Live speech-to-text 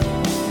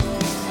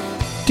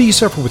Do you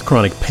suffer with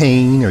chronic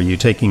pain? Are you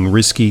taking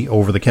risky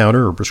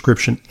over-the-counter or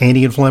prescription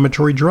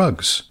anti-inflammatory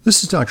drugs?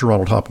 This is Dr.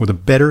 Ronald Hoffman with a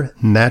better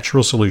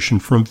natural solution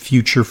from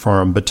Future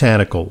Farm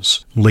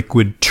Botanicals.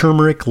 Liquid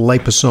Turmeric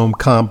Liposome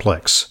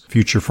Complex.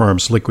 Future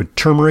Farm's liquid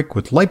turmeric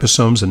with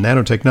liposomes and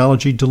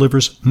nanotechnology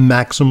delivers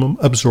maximum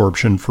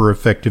absorption for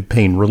effective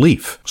pain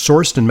relief.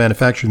 Sourced and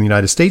manufactured in the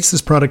United States,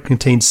 this product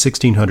contains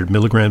 1,600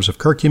 milligrams of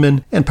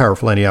curcumin and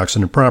powerful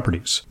antioxidant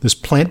properties. This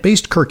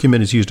plant-based curcumin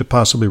is used to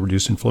possibly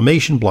reduce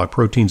inflammation, block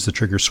proteins that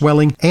trigger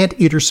swelling, and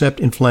intercept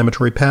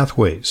inflammatory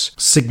pathways,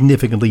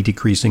 significantly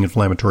decreasing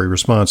inflammatory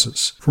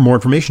responses. For more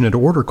information and to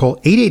order, call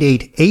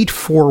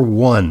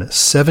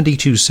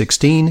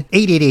 888-841-7216,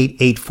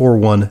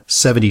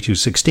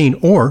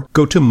 888-841-7216, or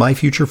go to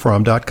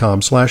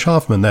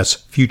myfuturefarm.com/Hoffman. That's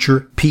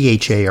future,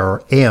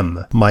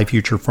 P-H-A-R-M,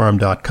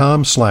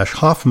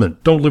 myfuturefarm.com/Hoffman.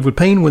 Don't live with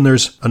pain when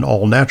there's an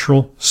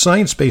all-natural,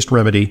 science-based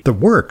remedy that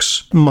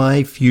works.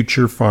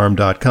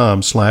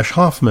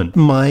 myfuturefarm.com/Hoffman,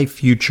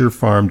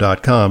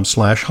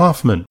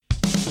 myfuturefarm.com/Hoffman.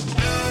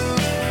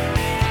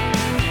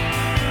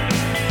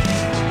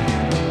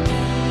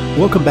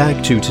 Welcome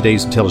back to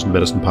today's Intelligent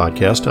Medicine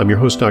Podcast. I'm your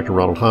host, Dr.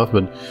 Ronald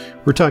Hoffman.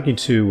 We're talking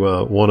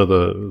to one of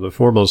the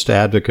foremost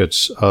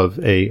advocates of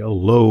a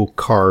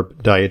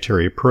low-carb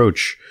dietary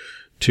approach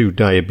to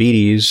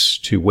diabetes,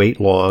 to weight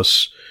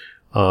loss.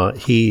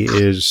 He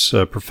is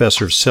a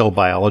professor of cell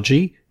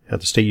biology at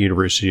the State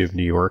University of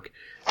New York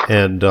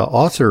and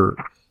author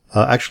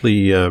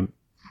and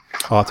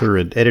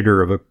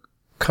editor of a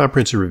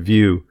comprehensive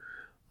review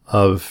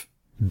of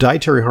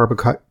dietary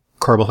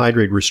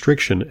carbohydrate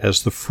restriction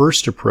as the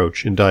first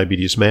approach in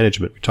diabetes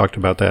management. We talked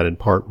about that in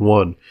part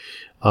 1.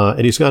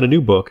 And he's got a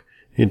new book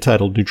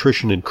entitled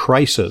Nutrition in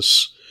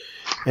Crisis.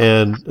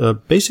 And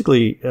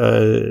basically,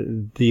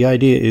 the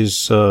idea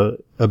is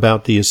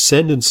about the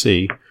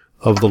ascendancy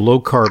of the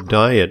low-carb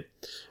diet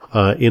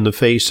in the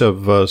face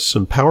of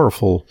some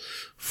powerful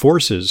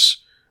forces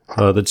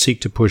that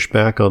seek to push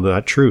back on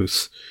that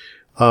truth.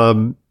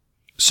 So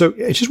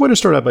I just want to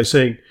start out by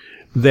saying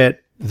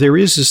that there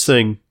is this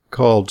thing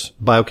called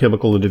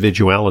biochemical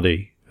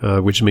individuality,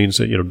 which means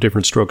that,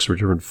 different strokes for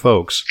different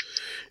folks.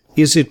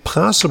 Is it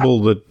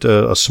possible that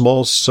a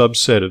small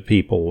subset of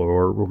people,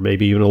 or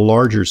maybe even a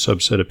larger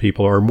subset of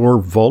people, are more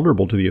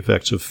vulnerable to the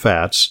effects of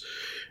fats,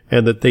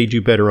 and that they do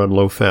better on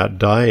low-fat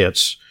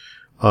diets?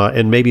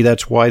 And maybe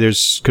that's why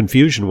there's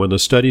confusion when the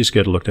studies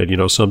get looked at.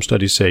 Some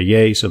studies say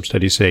yay, some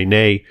studies say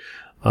nay,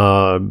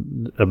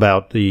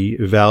 about the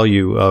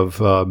value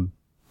of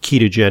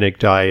ketogenic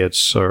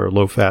diets or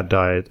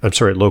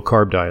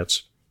low-carb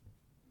diets.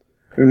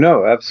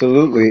 No,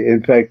 absolutely.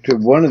 In fact,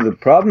 one of the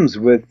problems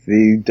with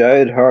the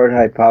diet hard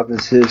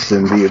hypothesis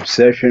and the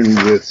obsession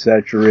with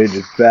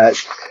saturated fat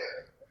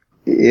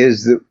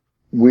is that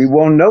we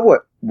won't know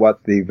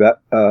what the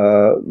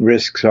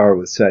risks are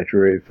with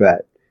saturated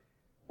fat.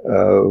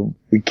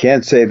 We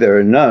can't say there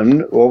are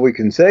none. All we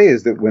can say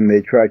is that when they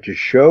tried to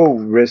show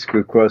risk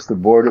across the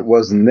board, it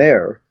wasn't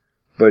there.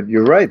 But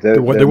you're right.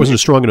 There wasn't a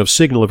strong enough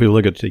signal if you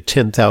look at the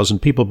 10,000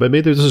 people, but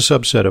maybe there's a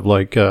subset of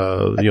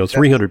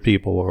 300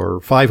 people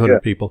or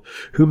 500 people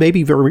who may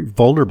be very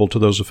vulnerable to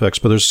those effects,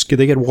 but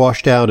they get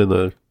washed out in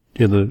the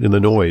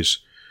noise.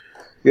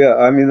 Yeah,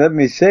 I mean, let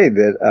me say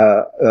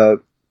that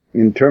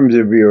in terms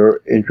of your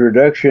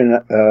introduction,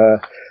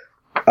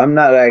 I'm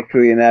not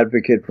actually an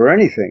advocate for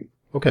anything.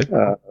 Okay.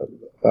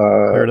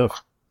 Fair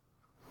enough.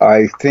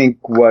 I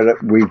think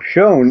what we've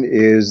shown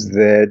is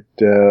that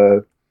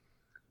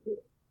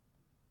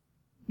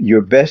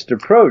your best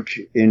approach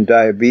in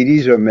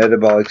diabetes or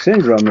metabolic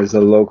syndrome is a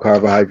low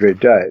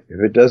carbohydrate diet.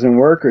 If it doesn't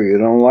work or you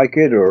don't like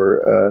it,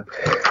 or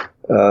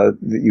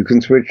you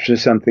can switch to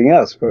something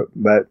else.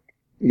 But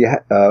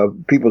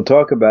people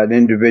talk about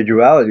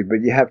individuality,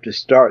 but you have to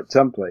start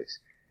someplace.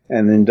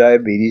 And in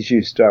diabetes,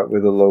 you start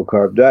with a low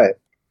carb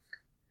diet.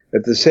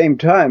 At the same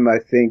time, I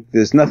think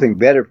there's nothing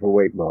better for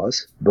weight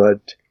loss,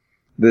 but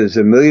there's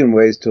a million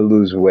ways to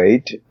lose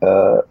weight,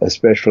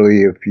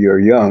 especially if you're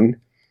young.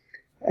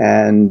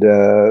 And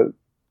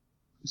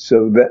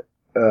so that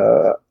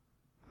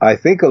I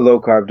think a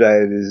low-carb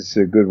diet is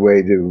a good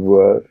way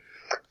to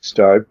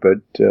start,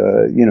 but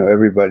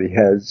everybody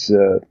has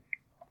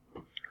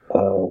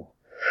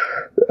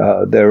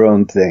their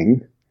own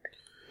thing.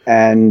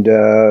 And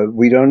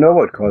we don't know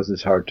what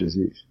causes heart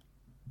disease.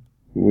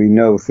 We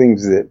know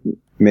things that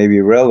may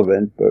be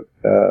relevant, but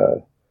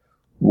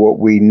what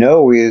we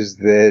know is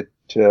that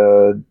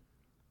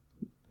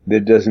there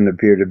doesn't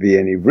appear to be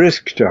any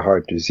risk to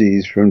heart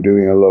disease from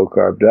doing a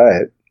low-carb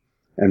diet.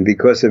 And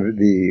because of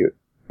the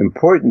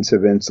importance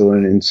of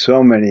insulin in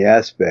so many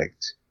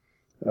aspects,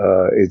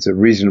 it's a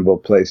reasonable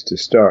place to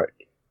start.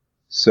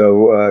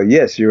 So,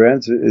 yes, your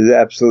answer is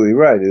absolutely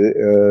right.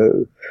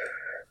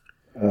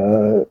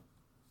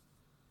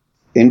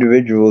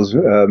 Individuals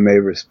may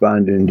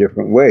respond in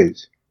different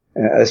ways,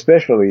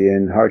 especially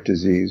in heart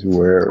disease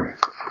where,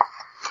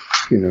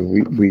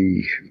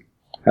 we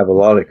have a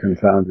lot of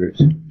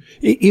confounders.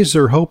 Is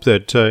there hope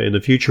that in the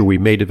future we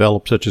may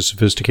develop such a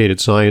sophisticated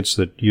science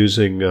that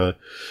using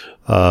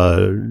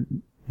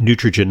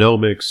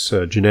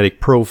nutrigenomics, genetic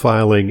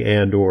profiling,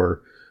 and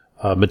or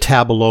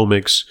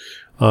metabolomics,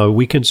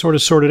 we can sort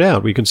of sort it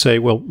out. We can say,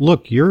 well,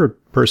 look, you're a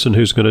person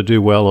who's going to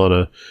do well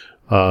on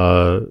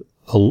a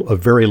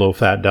very low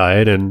fat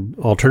diet, and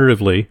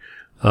alternatively,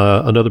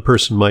 another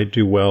person might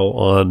do well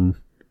on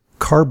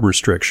carb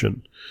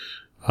restriction.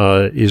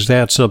 Is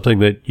that something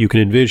that you can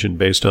envision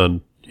based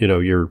on,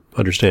 your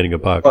understanding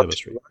of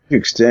biochemistry? Well, to a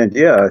large extent,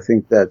 yeah. I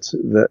think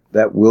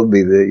that will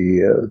be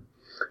the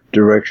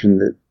direction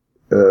that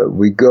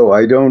we go.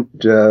 I don't.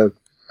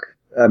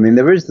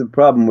 There is the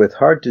problem with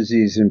heart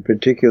disease in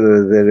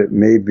particular that it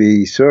may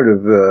be sort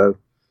of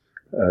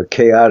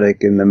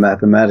chaotic in the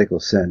mathematical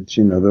sense.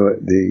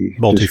 The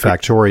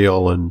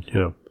multifactorial and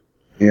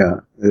Yeah,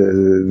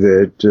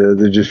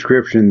 the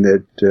description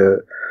that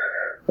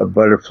a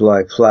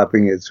butterfly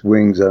flapping its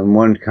wings on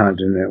one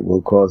continent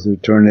will cause a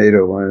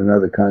tornado on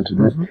another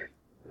continent.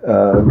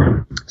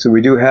 Mm-hmm. So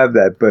we do have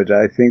that, but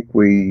I think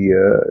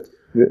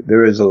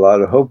there is a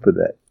lot of hope for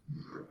that.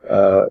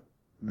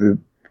 The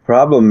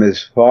problem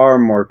is far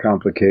more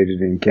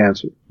complicated in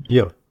cancer.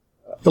 Yeah.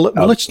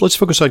 Let's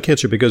focus on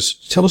cancer, because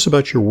tell us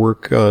about your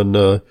work on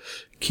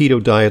keto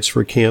diets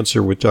for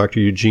cancer with Dr.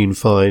 Eugene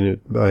Fine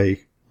at my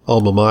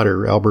alma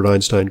mater, Albert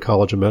Einstein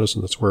College of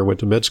Medicine. That's where I went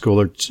to med school.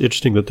 It's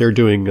interesting that they're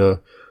doing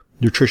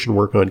nutrition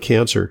work on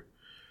cancer.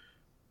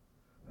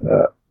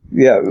 Dr.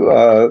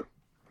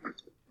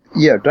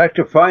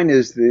 Fine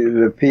is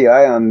the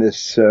PI on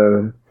this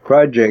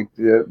project,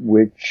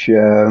 which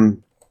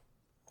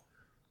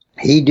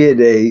he did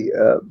a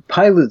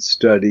pilot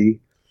study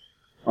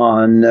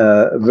on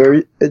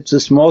it's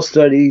a small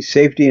study,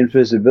 safety and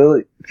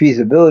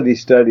feasibility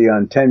study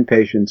on 10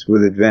 patients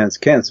with advanced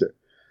cancer.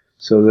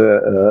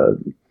 So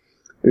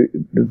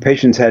the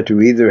patients had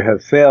to either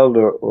have failed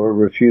or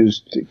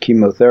refused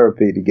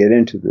chemotherapy to get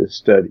into this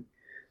study.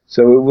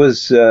 So it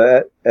was,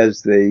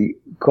 as they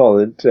call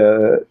it,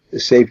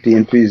 safety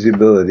and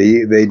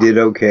feasibility. They did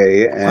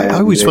okay. And I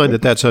always find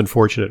that that's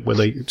unfortunate when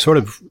they sort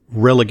of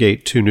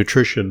relegate to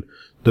nutrition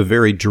the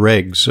very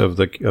dregs of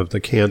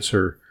the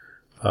cancer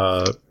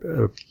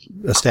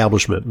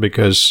establishment,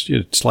 because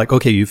it's like,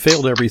 okay, you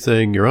failed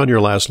everything, you're on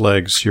your last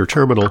legs, you're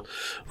terminal.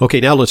 Okay,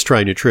 now let's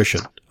try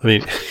nutrition. I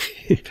mean,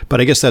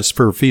 but I guess that's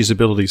for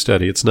feasibility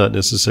study. It's not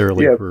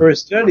necessarily for a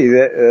study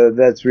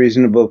that's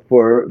reasonable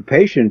for a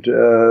patient.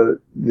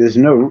 There's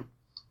no.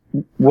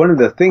 One of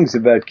the things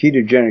about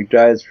ketogenic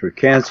diets for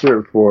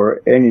cancer,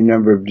 for any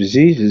number of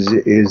diseases,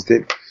 is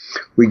that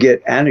we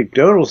get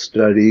anecdotal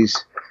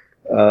studies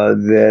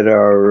that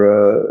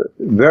are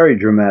very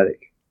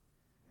dramatic.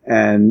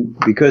 And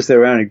because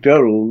they're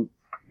anecdotal,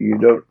 you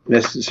don't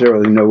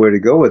necessarily know where to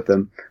go with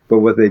them. But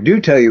what they do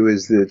tell you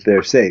is that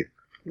they're safe.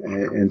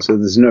 And so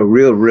there's no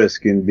real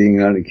risk in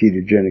being on a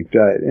ketogenic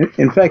diet.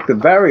 In fact, the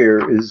barrier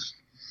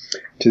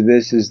to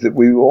this is that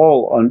we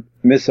all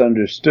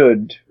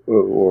misunderstood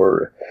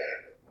or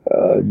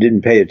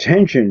didn't pay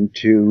attention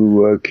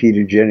to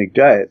ketogenic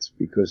diets,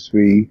 because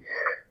we,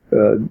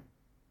 in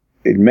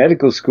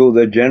medical school,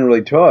 they're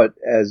generally taught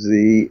as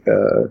a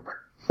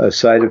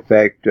side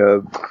effect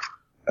of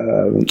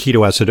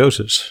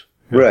ketoacidosis.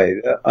 Right.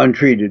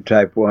 Untreated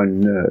type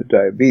 1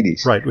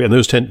 diabetes. Right. And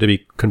those tend to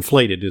be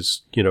conflated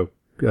as,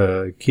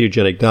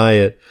 ketogenic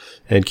diet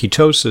and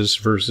ketosis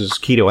versus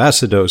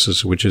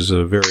ketoacidosis, which is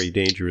a very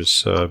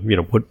dangerous,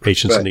 put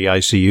patients in the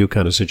ICU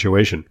kind of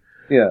situation.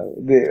 Yeah.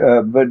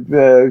 But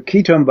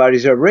ketone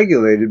bodies are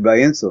regulated by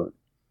insulin.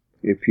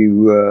 If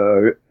you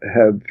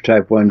have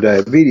type 1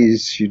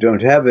 diabetes, you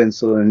don't have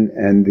insulin,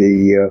 and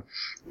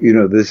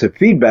there's a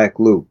feedback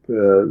loop.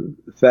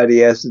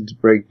 Fatty acids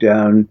break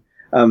down,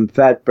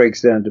 fat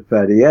breaks down to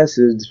fatty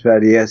acids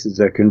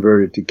are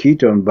converted to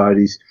ketone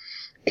bodies.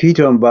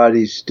 Ketone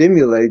bodies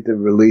stimulate the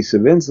release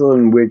of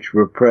insulin, which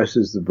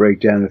represses the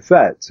breakdown of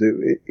fat. So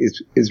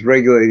it's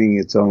regulating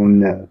its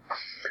own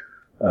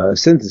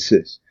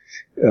synthesis.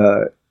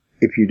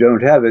 If you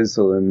don't have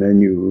insulin,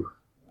 then you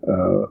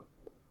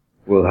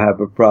will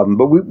have a problem.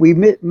 But we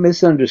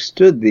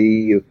misunderstood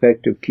the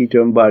effect of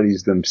ketone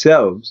bodies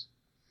themselves,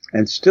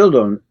 and still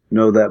don't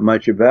know that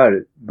much about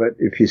it. But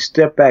if you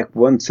step back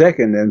 1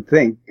 second and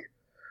think,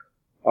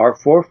 our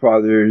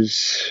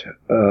forefathers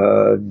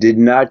did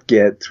not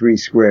get 3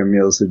 square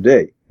meals a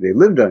day. They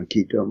lived on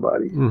ketone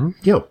bodies. Mm-hmm.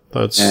 Yeah,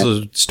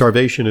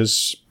 starvation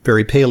is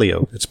very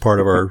paleo. It's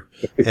part of our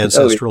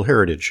ancestral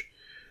heritage.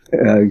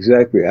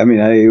 Exactly. I mean,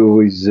 I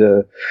always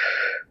paleo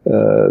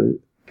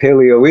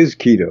is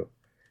keto.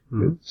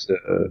 Mm-hmm.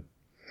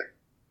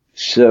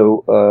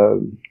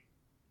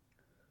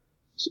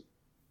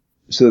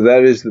 So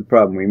that is the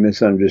problem. We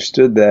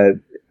misunderstood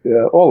that,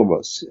 all of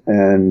us,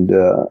 and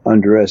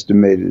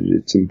underestimated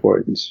its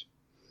importance.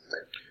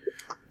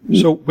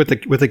 So with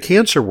the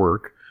cancer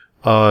work,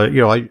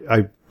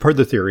 I've heard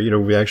the theory.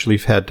 We actually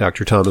have had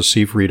Dr. Thomas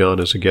Seyfried on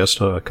as a guest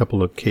on a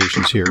couple of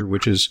occasions here,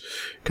 which is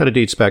kind of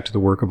dates back to the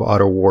work of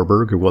Otto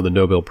Warburg, who won the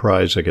Nobel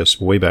Prize, I guess,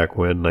 way back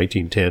when,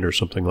 1910 or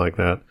something like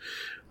that,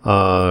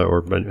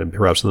 or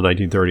perhaps in the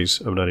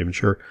 1930s. I'm not even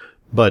sure.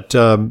 But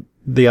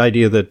the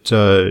idea that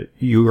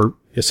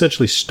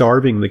essentially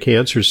starving the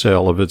cancer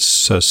cell of its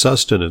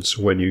sustenance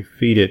when you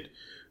feed it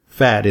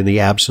fat in the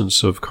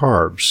absence of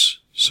carbs.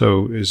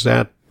 So is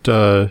that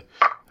how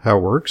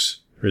it works?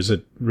 Or is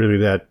it really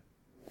that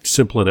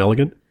simple and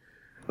elegant?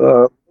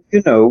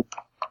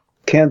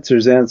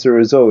 Cancer's answer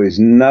is always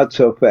not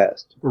so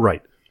fast.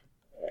 Right.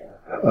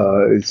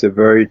 It's a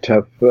very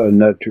tough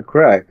nut to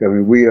crack. I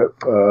mean,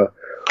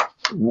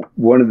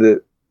 one of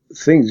the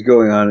things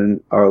going on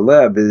in our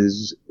lab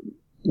is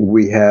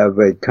we have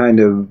a kind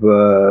of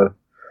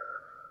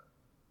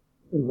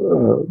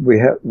we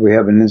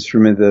have an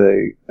instrument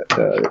that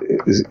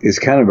is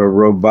kind of a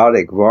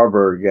robotic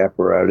Warburg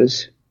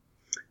apparatus,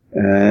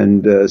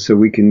 and so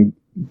we can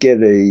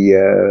get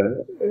a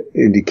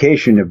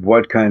indication of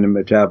what kind of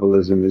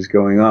metabolism is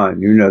going on.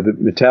 The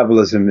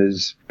metabolism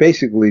is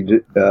basically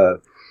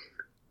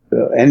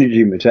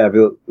energy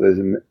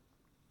metabolism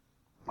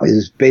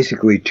is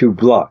basically two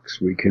blocks.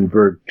 We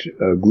convert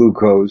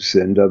glucose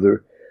and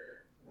other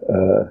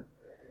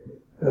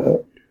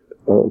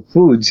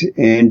foods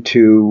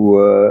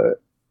into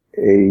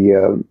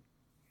a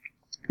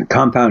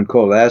compound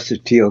called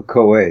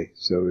acetyl-CoA.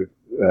 So if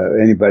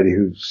anybody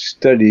who's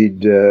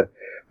studied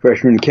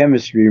freshman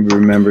chemistry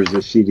remembers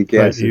acetic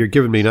acid. You're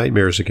giving me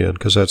nightmares again,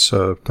 because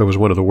that was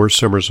one of the worst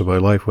summers of my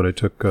life when I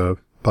took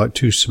about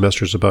 2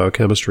 semesters of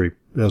biochemistry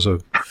as a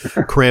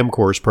cram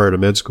course prior to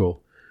med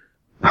school.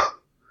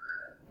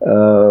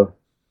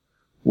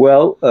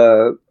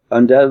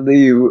 Undoubtedly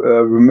you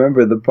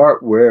remember the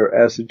part where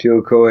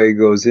acetyl-CoA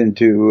goes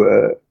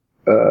into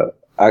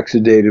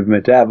oxidative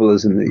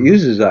metabolism that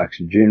uses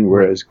oxygen,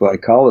 whereas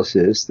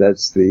glycolysis,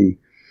 that's the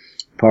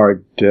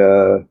part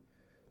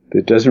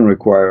that doesn't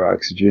require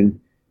oxygen.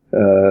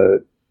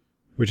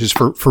 Which is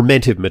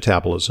fermentive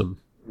metabolism.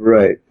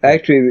 Right.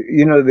 Actually,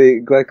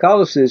 the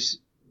glycolysis,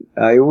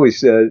 I always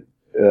said,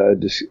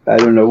 I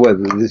don't know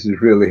whether this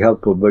is really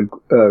helpful, but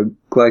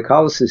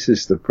glycolysis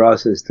is the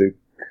process that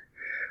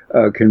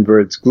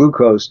converts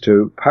glucose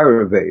to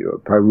pyruvate or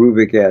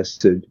pyruvic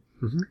acid.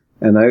 Mm-hmm.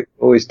 And I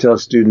always tell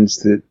students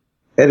that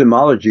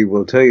etymology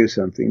will tell you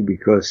something,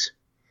 because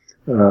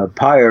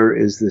pyre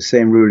is the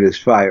same root as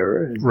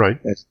fire. Right.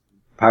 That's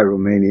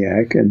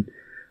pyromaniac.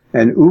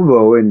 And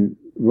uvo in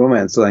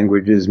Romance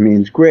languages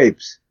means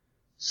grapes.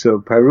 So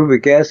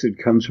pyruvic acid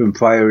comes from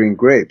firing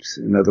grapes.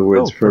 In other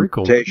words,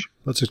 fermentation.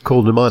 Cool. That's a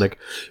cool mnemonic.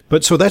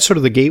 But so that's sort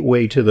of the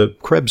gateway to the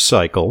Krebs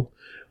cycle.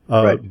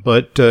 Right.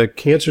 But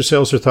cancer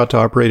cells are thought to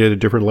operate at a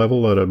different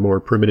level, at a more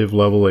primitive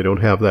level. They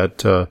don't have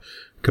that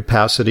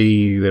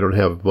capacity. They don't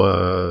have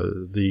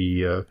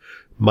the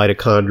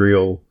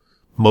mitochondrial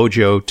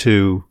mojo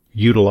to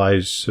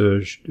utilize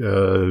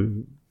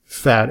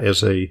fat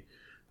as a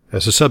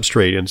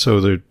substrate, and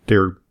so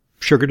they're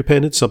sugar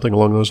dependent, something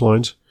along those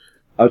lines.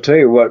 I'll tell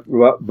you what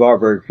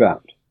Warburg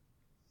found.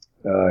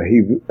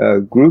 He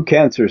grew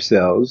cancer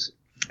cells,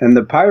 and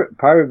the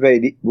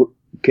pyruvate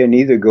can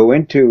either go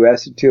into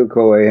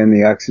acetyl-CoA and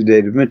the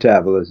oxidative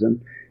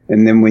metabolism,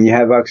 and then when you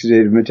have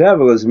oxidative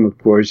metabolism, of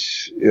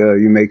course,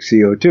 you make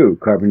CO2,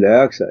 carbon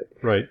dioxide.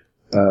 Right.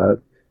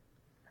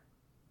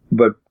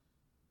 But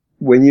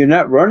when you're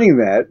not running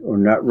that, or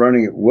not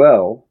running it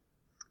well,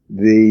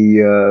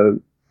 the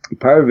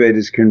pyruvate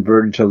is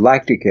converted to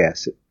lactic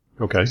acid.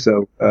 Okay.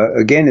 So,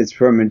 again, it's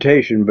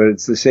fermentation, but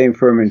it's the same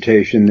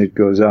fermentation that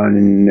goes on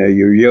in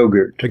your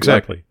yogurt.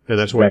 Exactly. Right? And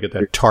that's why you get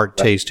that tart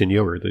taste in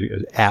yogurt,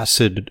 the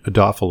acid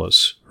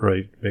adophilus,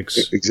 right?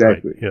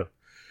 Exactly. Right, yeah.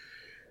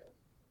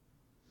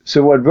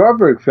 So what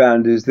Warburg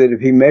found is that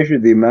if he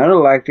measured the amount of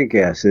lactic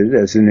acid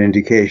as an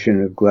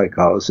indication of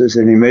glycolysis,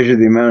 and he measured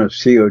the amount of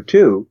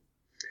CO2,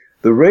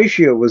 the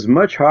ratio was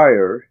much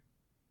higher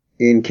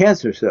in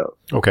cancer cells.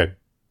 Okay.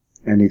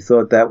 And he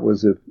thought that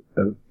was a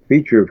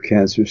feature of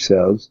cancer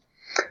cells.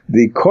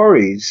 The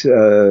Cories,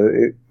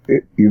 you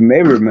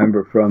may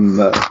remember from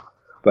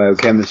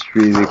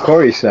biochemistry, the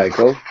Corey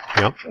cycle.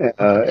 Yep.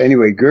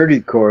 Anyway,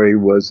 Gertie Corey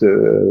was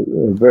a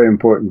very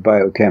important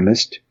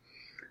biochemist.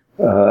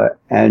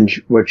 And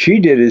what she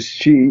did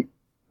is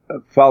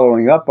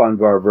following up on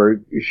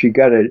Warburg, she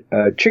got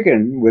a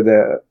chicken with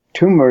a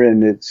tumor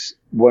in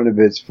one of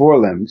its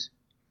forelimbs,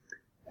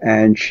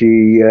 and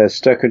she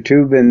stuck a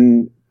tube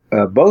in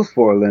both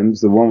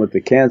forelimbs, the one with the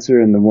cancer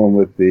and the one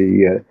with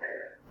the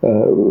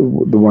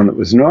one that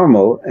was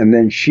normal, and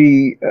then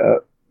she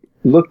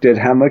looked at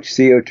how much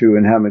CO2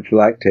 and how much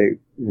lactate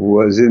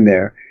was in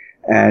there,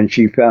 and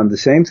she found the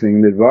same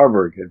thing that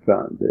Warburg had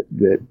found,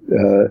 that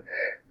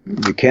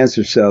the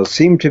cancer cells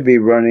seem to be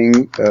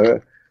running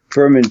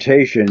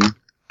fermentation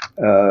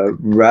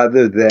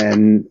rather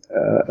than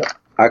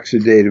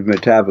oxidative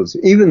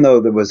metabolism, even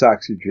though there was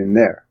oxygen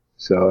there.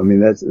 So, I mean,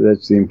 that's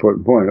the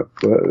important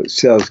point.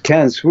 Cells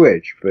can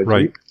switch, but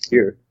right.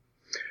 Here.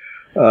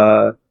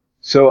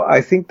 So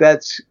I think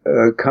that's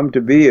come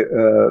to be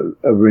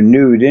a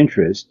renewed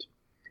interest.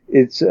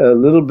 It's a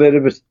little bit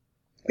of an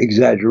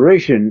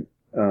exaggeration,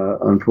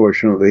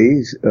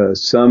 unfortunately.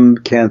 Some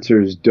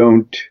cancers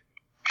don't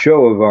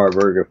show a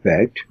Warburg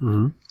effect.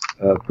 Mm-hmm.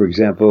 For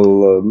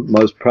example,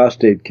 most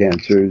prostate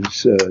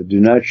cancers do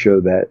not show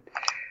that.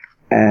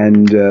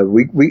 And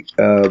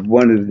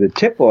one of the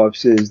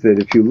tip-offs is that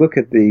if you look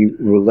at the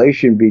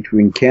relation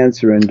between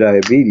cancer and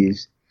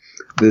diabetes,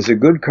 there's a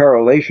good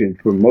correlation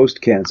for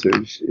most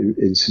cancers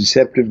in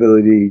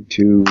susceptibility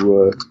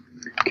to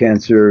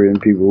cancer in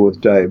people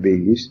with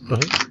diabetes.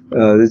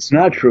 It's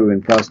not true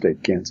in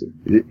prostate cancer.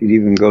 It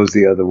even goes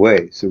the other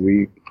way. So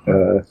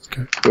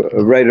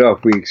right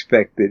off, we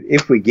expect that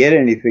if we get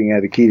anything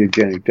out of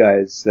ketogenic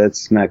diets,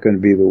 that's not going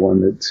to be the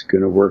one that's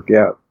going to work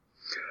out.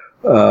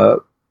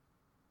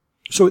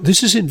 So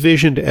this is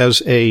envisioned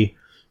as a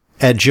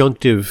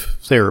adjunctive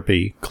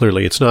therapy.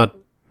 Clearly, it's not,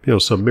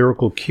 some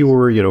miracle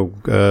cure.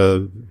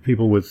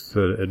 People with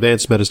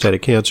advanced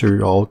metastatic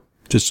cancer all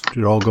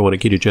go on a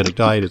ketogenic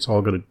diet. It's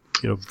all going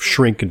to,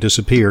 shrink and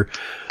disappear.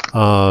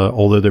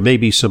 Although there may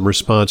be some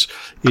response,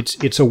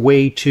 it's a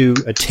way to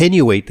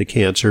attenuate the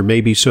cancer,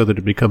 maybe so that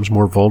it becomes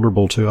more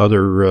vulnerable to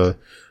other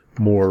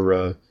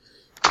more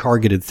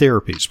targeted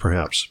therapies,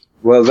 perhaps.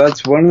 Well,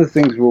 that's one of the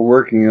things we're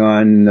working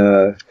on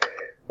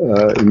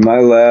in my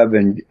lab,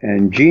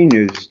 and Gene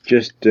has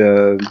just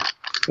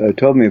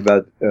told me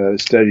about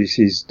studies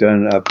he's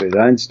done up at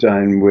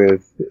Einstein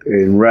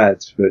in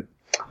rats. But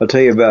I'll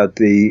tell you about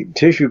the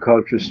tissue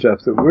culture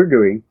stuff that we're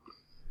doing.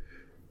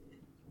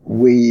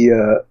 We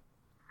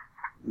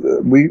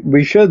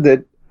showed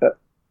that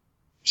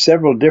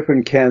several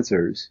different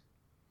cancers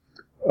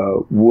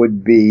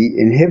would be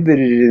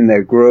inhibited in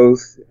their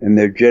growth and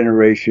their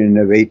generation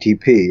of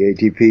ATP.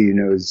 ATP,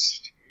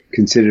 is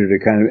considered a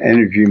kind of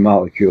energy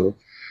molecule.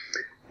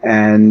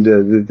 And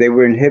that they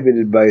were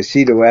inhibited by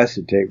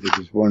acetoacetate, which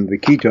is one of the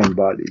ketone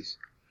bodies.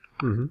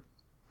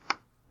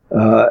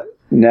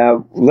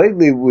 Now,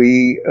 lately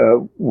we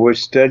were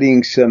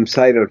studying some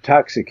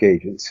cytotoxic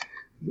agents,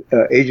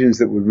 agents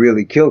that would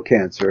really kill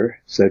cancer,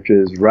 such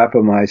as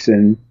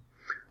rapamycin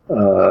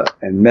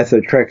and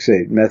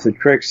methotrexate.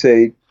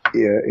 Methotrexate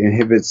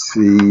inhibits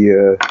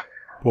the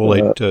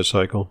folate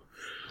cycle.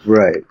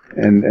 Right,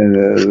 and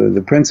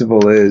the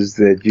principle is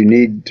that you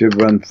need to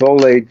run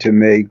folate to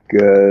make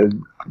the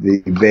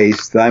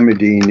base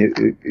thymidine.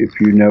 If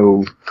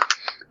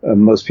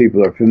most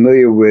people are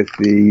familiar with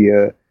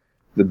the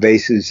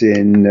bases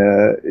in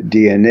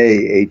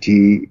DNA, A,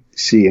 T,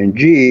 C, and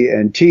G,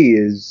 and T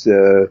is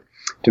to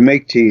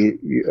make T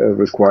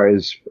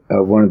requires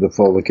one of the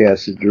folic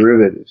acid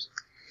derivatives.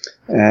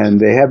 And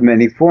they have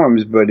many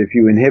forms, but if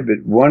you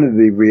inhibit one of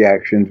the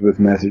reactions with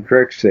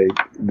methotrexate,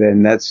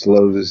 then that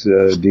slows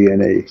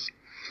DNA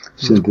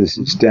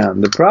synthesis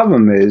down. The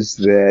problem is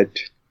that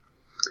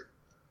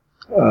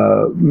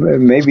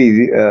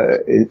maybe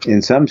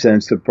in some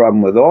sense the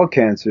problem with all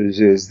cancers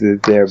is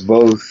that they're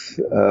both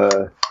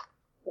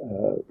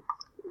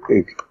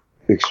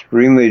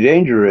extremely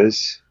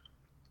dangerous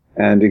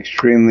and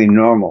extremely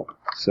normal.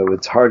 So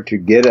it's hard to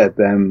get at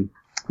them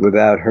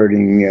without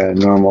hurting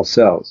normal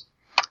cells.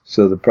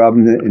 So the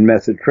problem in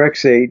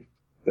methotrexate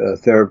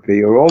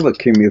therapy, or all the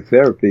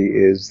chemotherapy,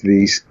 is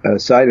the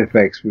side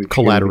effects. Which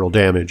collateral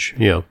damage,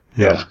 yeah.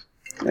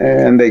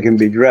 And they can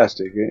be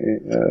drastic,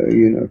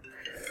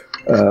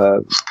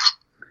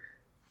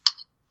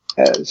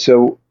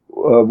 So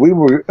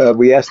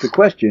we asked the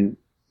question,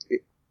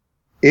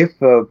 if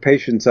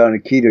patients on a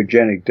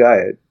ketogenic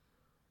diet,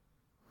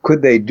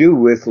 could they do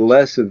with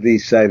less of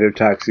these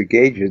cytotoxic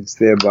agents,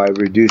 thereby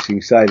reducing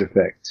side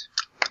effects?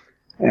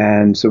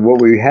 And so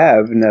what we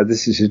have, now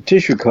this is a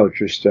tissue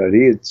culture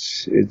study,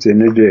 it's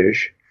in a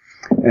dish,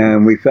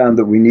 and we found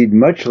that we need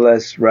much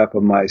less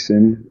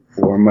rapamycin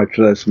or much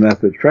less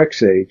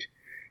methotrexate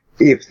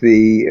if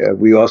we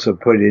also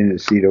put in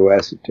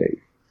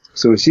acetoacetate.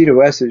 So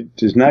acetoacetate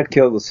does not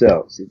kill the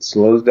cells. It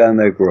slows down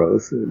their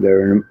growth.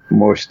 They're in a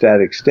more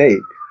static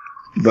state.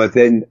 But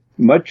then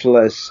much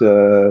less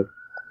of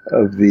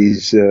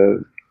these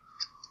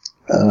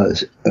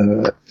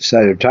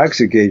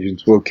cytotoxic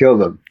agents will kill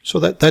them. So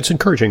that's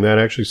encouraging. That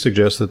actually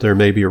suggests that there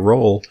may be a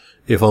role,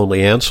 if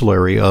only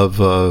ancillary, of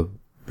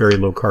very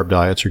low-carb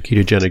diets or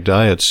ketogenic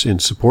diets in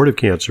support of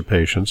cancer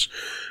patients.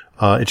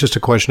 It's just a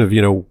question of,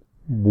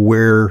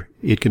 where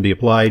it can be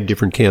applied.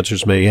 Different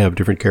cancers may have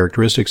different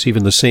characteristics.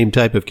 Even the same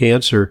type of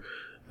cancer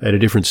at a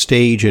different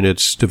stage in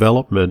its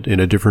development in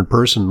a different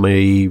person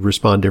may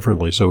respond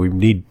differently. So we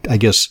need, I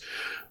guess,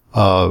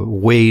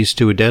 ways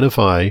to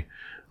identify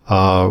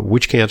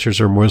which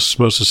cancers are most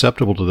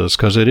susceptible to this,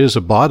 because it is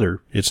a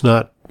bother. It's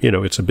not,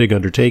 it's a big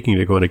undertaking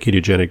to go on a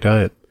ketogenic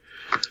diet.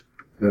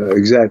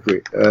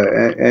 Exactly.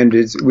 And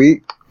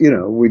we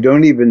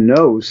don't even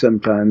know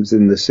sometimes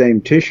in the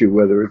same tissue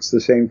whether it's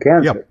the same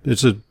cancer.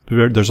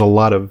 Yeah, there's a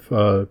lot of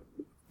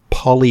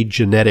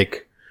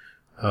polygenetic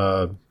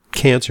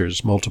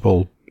cancers,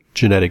 multiple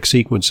genetic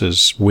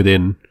sequences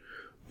within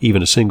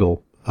even a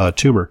single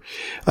tumor.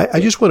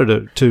 I just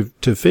wanted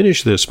to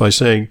finish this by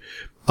saying,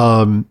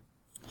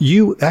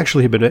 you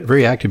actually have been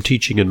very active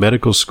teaching in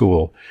medical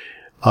school.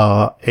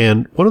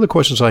 And one of the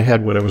questions I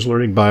had when I was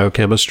learning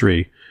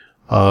biochemistry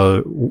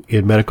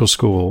in medical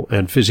school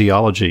and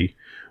physiology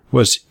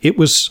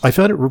I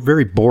found it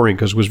very boring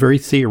because it was very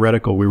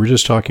theoretical. We were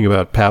just talking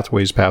about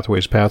pathways.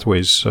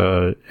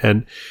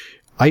 And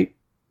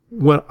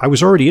well, I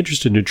was already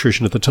interested in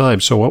nutrition at the time,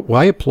 so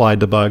I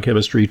applied the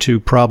biochemistry to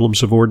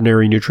problems of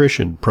ordinary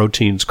nutrition,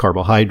 proteins,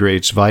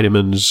 carbohydrates,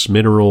 vitamins,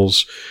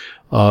 minerals.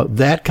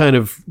 That kind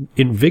of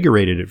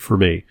invigorated it for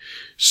me.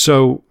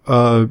 So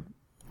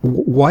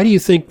why do you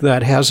think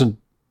that hasn't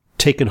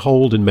taken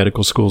hold in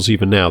medical schools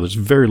even now? There's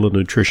very little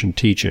nutrition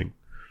teaching.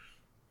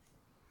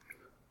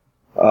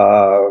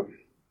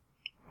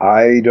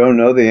 I don't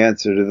know the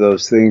answer to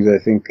those things. I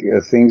think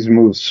things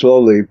move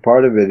slowly.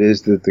 Part of it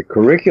is that the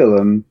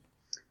curriculum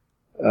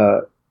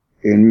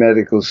in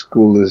medical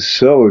school is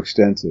so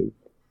extensive.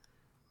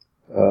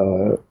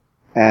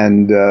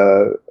 And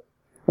I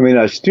mean,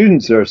 our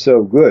students are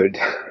so good.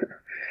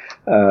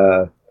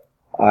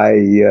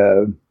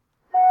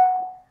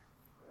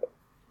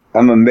 I'm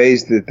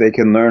amazed that they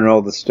can learn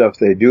all the stuff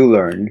they do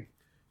learn.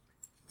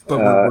 But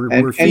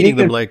we're feeding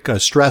them like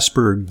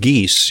Strasbourg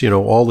geese,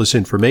 all this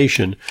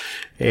information,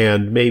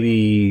 and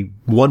maybe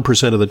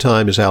 1% of the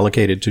time is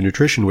allocated to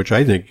nutrition, which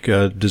I think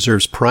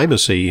deserves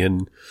primacy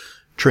in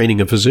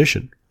training a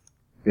physician.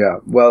 Yeah,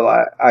 well,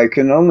 I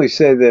can only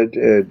say that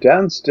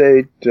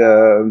downstate,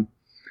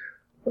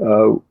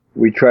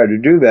 we try to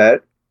do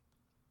that.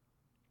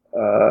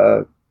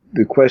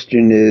 The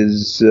question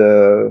is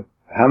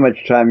how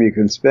much time you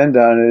can spend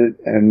on it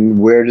and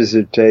where does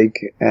it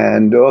take.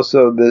 And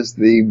also there's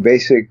the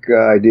basic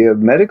idea of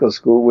medical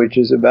school, which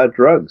is about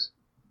drugs.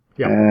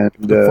 Yeah, and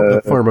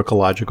the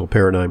pharmacological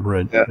paradigm,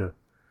 right? Yeah.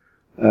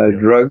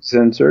 Drugs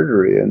and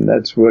surgery. And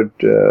that's what...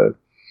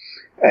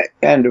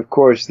 and of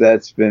course,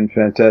 that's been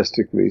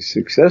fantastically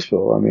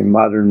successful. I mean,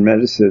 modern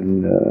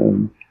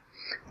medicine,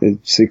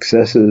 its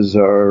successes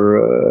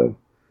are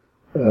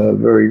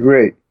very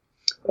great.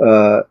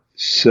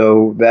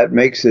 So that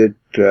makes it,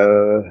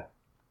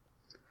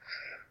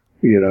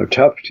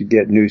 tough to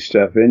get new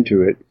stuff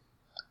into it.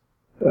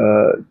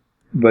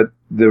 But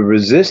the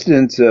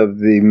resistance of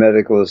the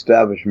medical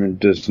establishment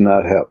does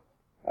not help.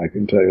 I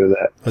can tell you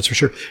that. That's for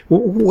sure.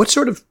 What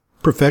sort of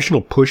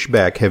professional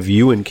pushback have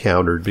you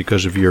encountered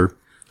because of your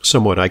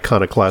somewhat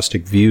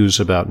iconoclastic views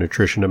about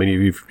nutrition? I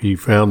mean, you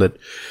found that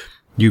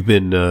you've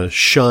been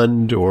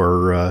shunned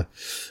or at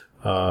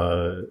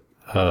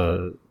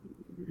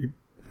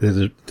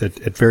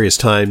various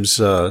times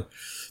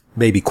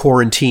maybe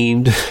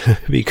quarantined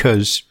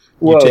because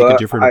you take a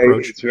different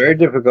approach? It's very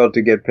difficult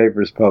to get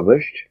papers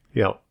published.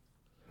 Yeah.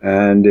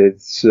 And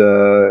it's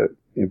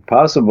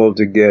impossible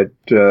to get,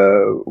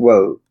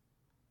 it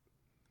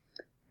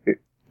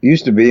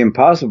used to be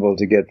impossible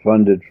to get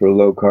funded for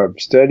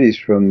low-carb studies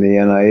from the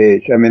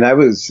NIH. I mean,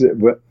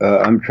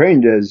 I'm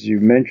trained, as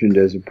you mentioned,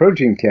 as a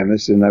protein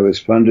chemist, and I was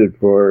funded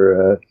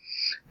for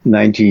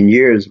 19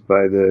 years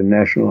by the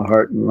National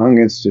Heart and Lung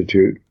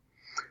Institute.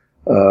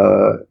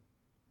 But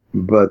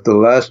the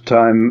last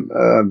time,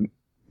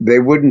 they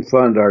wouldn't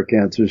fund our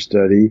cancer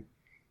study,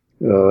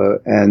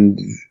 and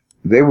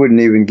they wouldn't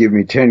even give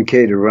me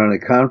 $10K to run a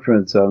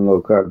conference on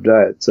low-carb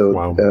diet. So,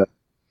 wow.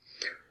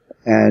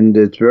 And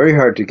it's very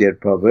hard to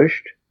get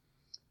published.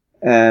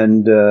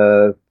 And,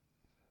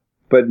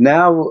 but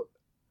now,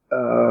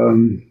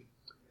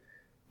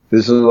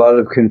 there's a lot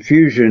of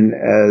confusion,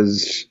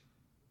 as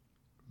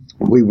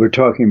we were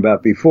talking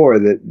about before,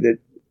 that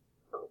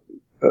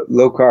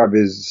low-carb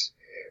is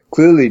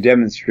clearly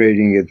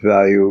demonstrating its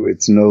value.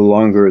 It's no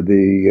longer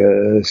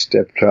the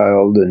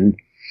stepchild, and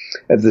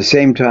at the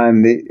same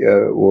time,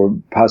 or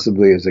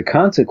possibly as a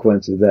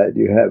consequence of that,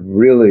 you have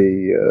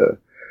really, you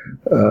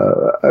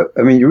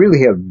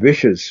really have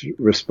vicious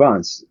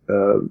response.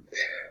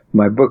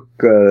 My book,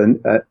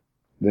 the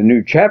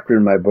new chapter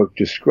in my book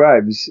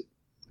describes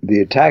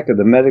the attack of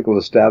the medical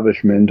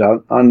establishment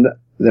on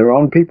their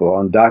own people,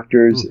 on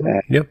doctors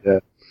and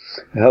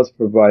health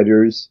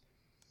providers.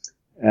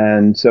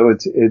 And so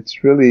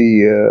it's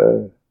really,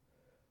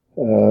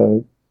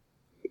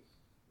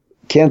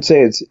 can't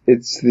say it's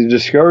the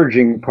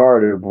discouraging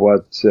part of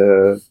what's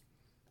a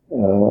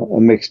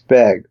mixed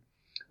bag.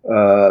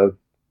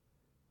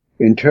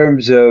 In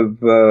terms of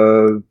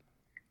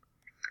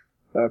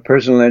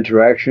personal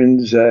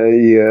interactions, I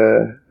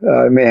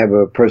may have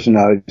a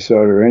personality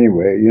disorder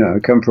anyway. I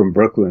come from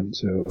Brooklyn,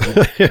 so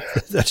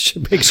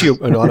that makes you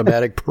an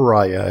automatic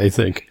pariah, I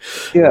think.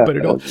 Yeah, but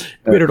it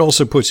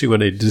also puts you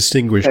in a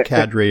distinguished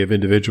cadre of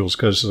individuals,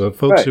 because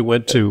folks who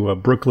went to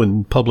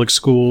Brooklyn public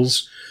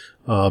schools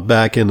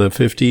back in the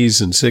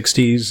 50s and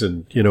 60s,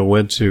 and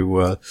went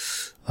to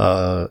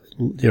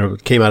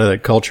came out of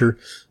that culture.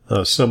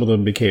 Some of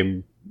them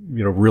became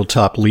real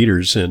top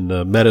leaders in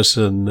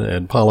medicine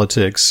and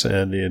politics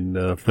and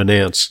in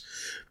finance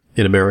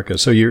in America.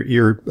 So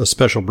you're a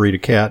special breed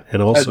of cat,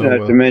 and also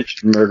not to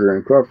mention Murder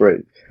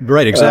Incorporated.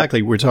 Right,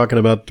 exactly. We're talking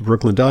about the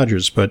Brooklyn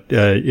Dodgers, but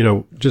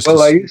just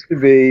I used to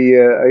be.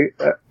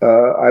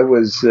 I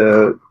was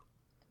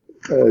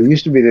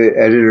used to be the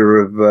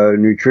editor of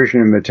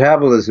Nutrition and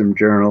Metabolism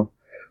Journal,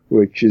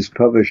 which is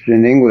published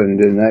in England,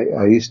 and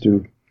I used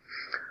to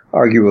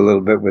argue a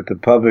little bit with the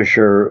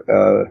publisher,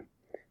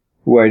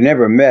 who I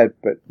never met,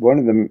 but one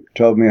of them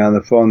told me on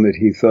the phone that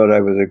he thought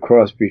I was a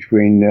cross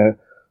between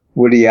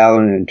Woody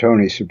Allen and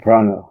Tony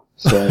Soprano.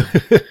 So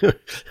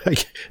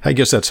I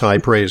guess that's high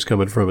praise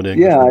coming from an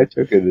English. Yeah, I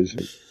took it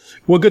as.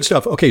 Well, good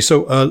stuff. Okay,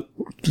 so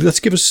let's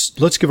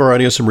give our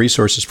audience some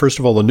resources. First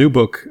of all, the new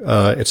book.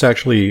 It's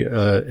actually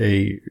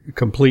a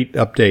complete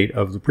update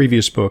of the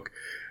previous book.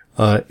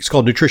 It's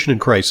called Nutrition in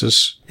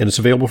Crisis, and it's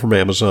available from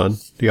Amazon.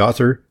 The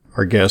author,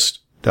 our guest,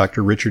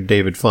 Dr. Richard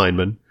David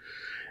Feynman.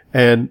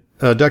 And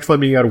Dr.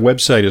 Feynman, you got a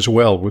website as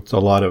well with a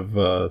lot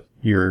of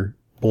your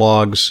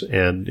blogs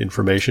and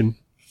information.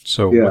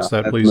 So what's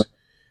that, please?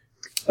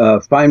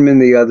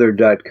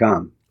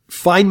 FeynmanTheOther.com.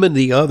 Feynman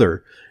the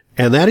Other.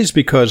 And that is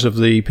because of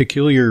the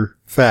peculiar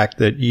fact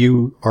that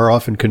you are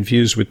often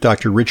confused with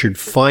Dr. Richard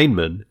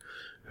Feynman,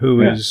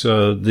 who is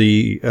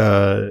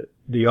the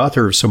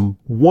author of some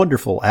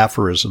wonderful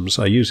aphorisms.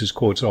 I use his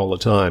quotes all the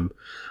time.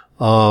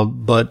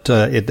 But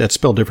that's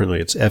spelled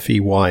differently. It's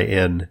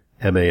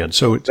Feynman.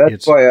 So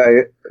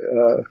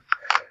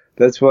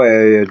that's why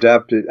I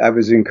adopted. I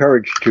was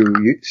encouraged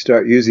to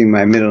start using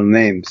my middle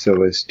name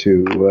so as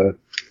to,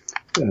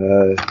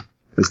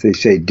 as they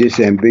say,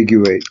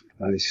 disambiguate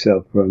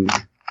myself from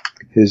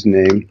his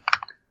name.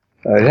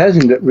 It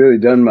hasn't really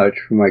done much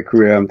for my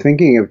career. I'm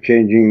thinking of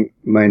changing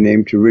my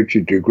name to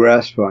Richard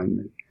DeGrasse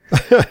Feynman.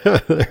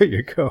 There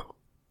you go.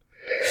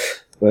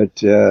 But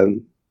so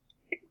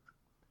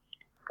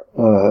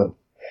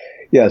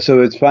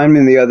it's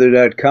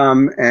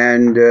FeynmanTheOther.com,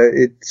 and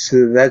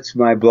that's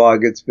my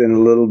blog. It's been a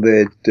little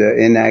bit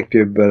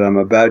inactive, but I'm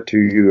about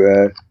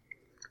to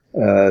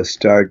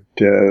start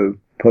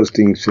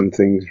posting some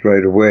things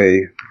right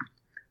away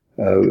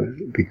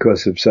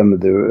because of some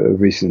of the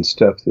recent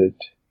stuff that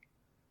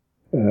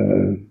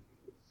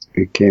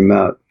it came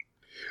out.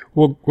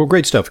 Well,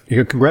 great stuff.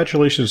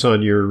 Congratulations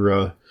on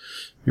your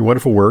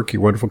wonderful work,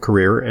 your wonderful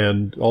career,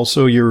 and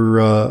also your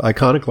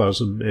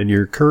iconoclasm and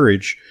your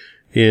courage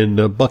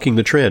in bucking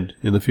the trend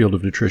in the field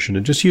of nutrition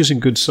and just using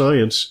good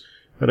science.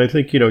 And I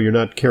think, you're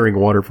not carrying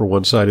water for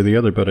one side or the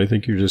other, but I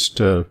think you're just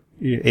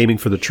aiming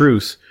for the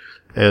truth.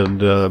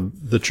 And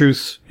the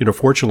truth,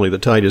 fortunately, the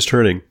tide is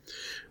turning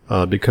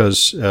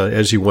because,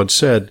 as you once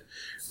said,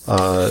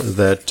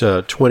 that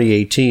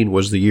 2018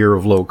 was the year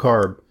of low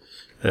carb,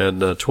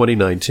 and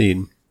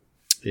 2019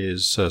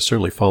 is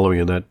certainly following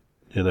in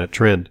that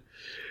trend.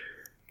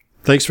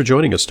 Thanks for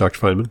joining us, Dr.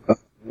 Feynman.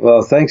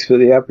 Well, thanks for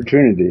the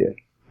opportunity.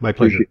 My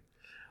pleasure.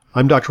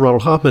 I'm Dr.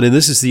 Ronald Hoffman, and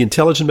this is the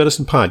Intelligent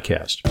Medicine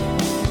Podcast.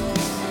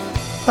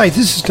 Hi,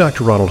 this is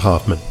Dr. Ronald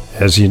Hoffman.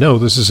 As you know,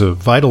 this is a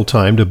vital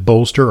time to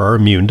bolster our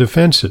immune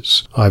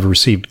defenses. I've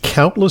received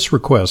countless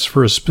requests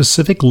for a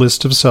specific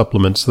list of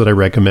supplements that I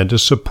recommend to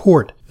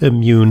support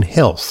immune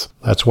health.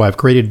 That's why I've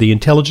created the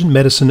Intelligent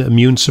Medicine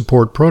Immune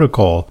Support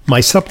Protocol,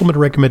 my supplement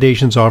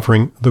recommendations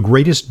offering the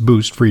greatest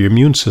boost for your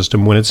immune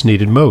system when it's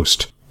needed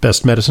most.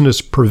 Best medicine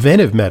is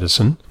preventive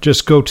medicine.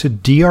 Just go to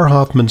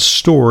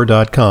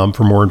drhoffmanstore.com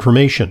for more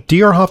information.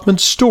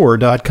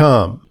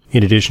 drhoffmanstore.com.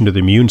 In addition to the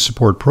immune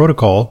support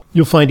protocol,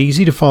 you'll find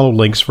easy-to-follow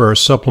links for our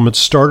supplement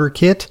starter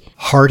kit,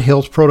 heart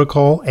health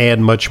protocol,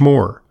 and much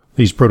more.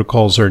 These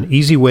protocols are an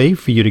easy way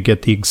for you to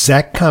get the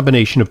exact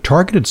combination of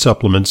targeted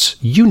supplements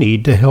you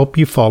need to help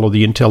you follow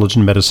the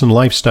intelligent medicine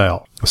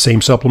lifestyle. The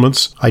same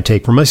supplements I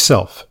take for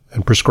myself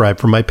and prescribe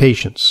for my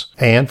patients.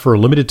 And for a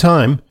limited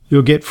time,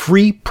 you'll get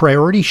free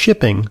priority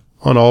shipping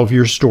on all of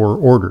your store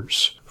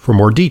orders. For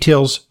more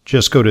details,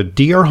 just go to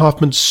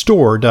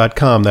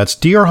drhoffmanstore.com. That's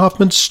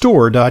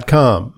drhoffmanstore.com.